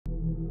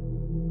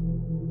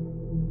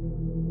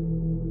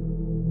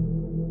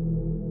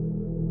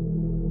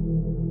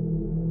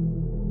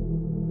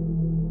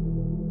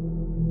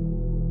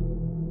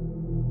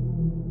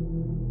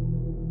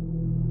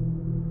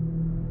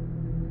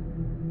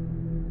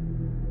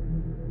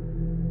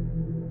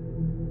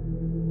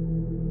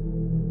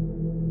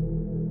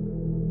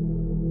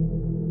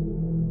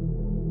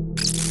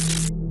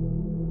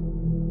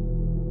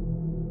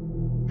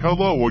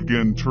Hello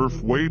again,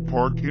 Turfway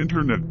Park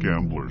Internet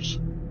Gamblers.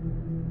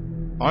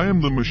 I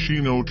am the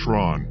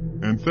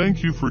Machine-o-Tron, and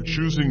thank you for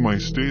choosing my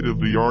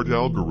state-of-the-art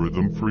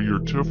algorithm for your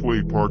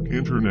Turfway Park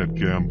Internet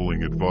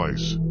gambling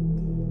advice.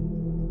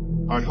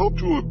 I hope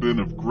to have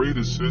been of great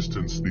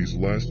assistance these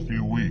last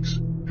few weeks,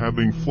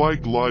 having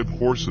flagged live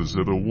horses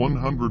at a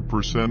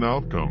 100%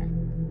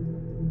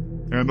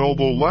 outcome. And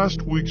although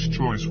last week's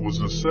choice was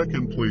a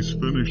second-place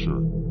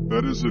finisher,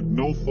 that is at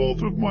no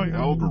fault of my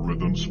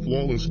algorithm's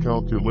flawless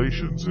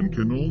calculations and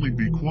can only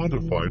be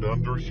quantified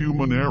under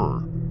human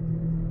error.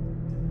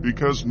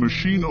 Because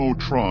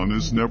Machine-o-Tron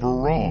is never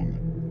wrong.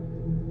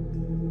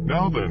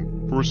 Now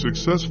then, for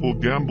successful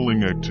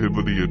gambling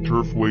activity at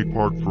Turfway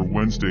Park for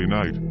Wednesday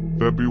night,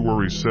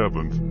 February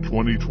 7th,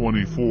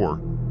 2024,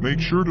 make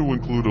sure to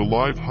include a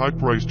live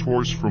high-priced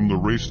horse from the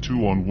race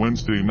 2 on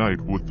Wednesday night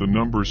with the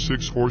number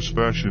 6 horse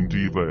Fashion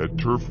Diva at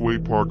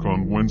Turfway Park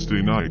on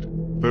Wednesday night,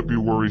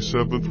 February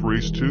 7th,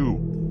 race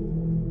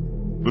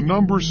 2. The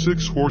number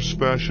 6 horse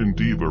Fashion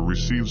Diva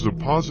receives a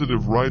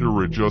positive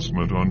rider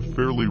adjustment on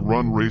fairly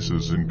run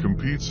races and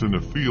competes in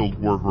a field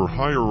where her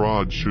higher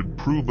odds should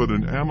prove at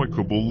an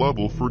amicable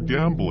level for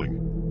gambling.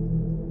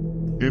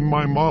 In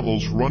my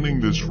models running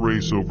this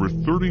race over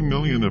 30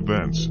 million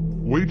events,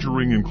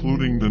 wagering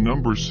including the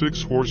number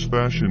 6 horse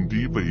Fashion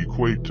Diva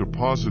equate to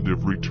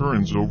positive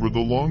returns over the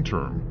long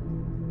term.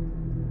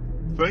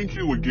 Thank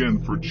you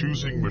again for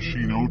choosing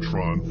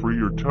Machine-o-Tron for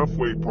your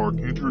Turfway Park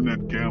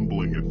Internet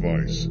gambling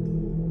advice.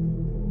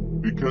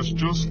 Because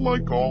just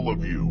like all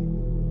of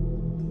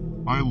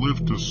you, I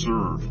live to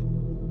serve.